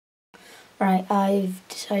Right, I've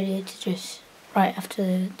decided to just, right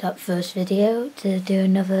after that first video, to do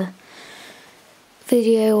another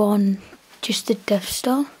video on just the Death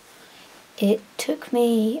Star. It took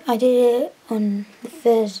me, I did it on the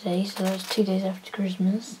Thursday, so that was 2 days after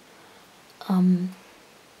Christmas.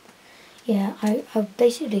 Yeah, I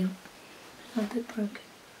basically, a bit broken.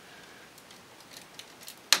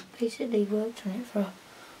 Basically worked on it for a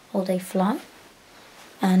whole day flat,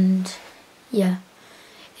 and yeah,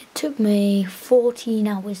 it took me 14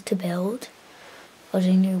 hours to build. I was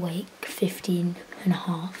only awake 15 and a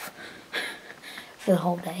half for the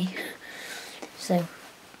whole day. So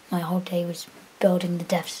my whole day was building the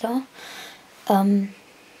Death Star.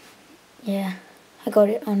 Yeah, we got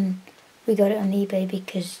it on eBay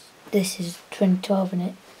because this is 2012 and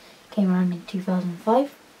it came around in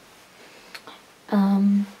 2005.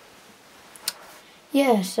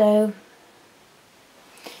 Yeah, so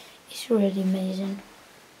it's really amazing.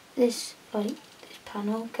 This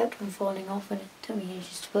panel kept on falling off and it took me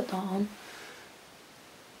ages to put that on.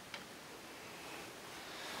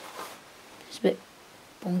 It's a bit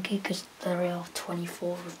bonky because there are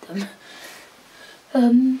 24 of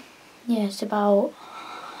them. Yeah, it's about,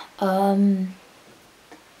 I'll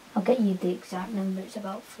get you the exact number, it's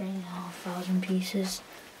about 3,500 pieces.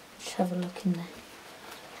 Just have a look in the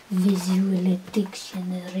visual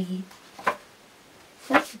dictionary.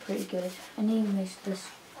 It's actually pretty good. I need most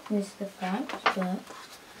of the facts, but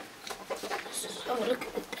let's just have a look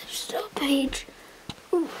at the Death Star page.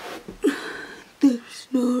 Ooh. Death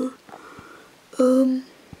Star.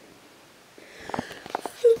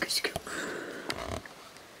 Focus camera.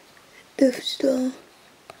 Death Star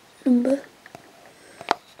number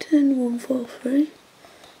 10143.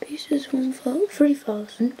 Pieces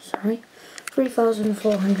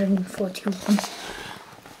 3,441.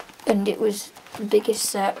 And it was the biggest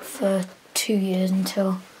set for 2 years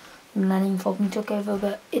until Millennium Falcon took over,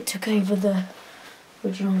 but it took over the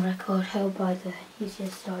original record held by the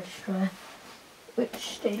UCS Star Destroyer, which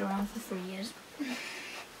stayed around for 3 years.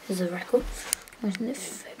 This is a record. Wasn't it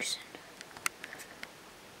focusing?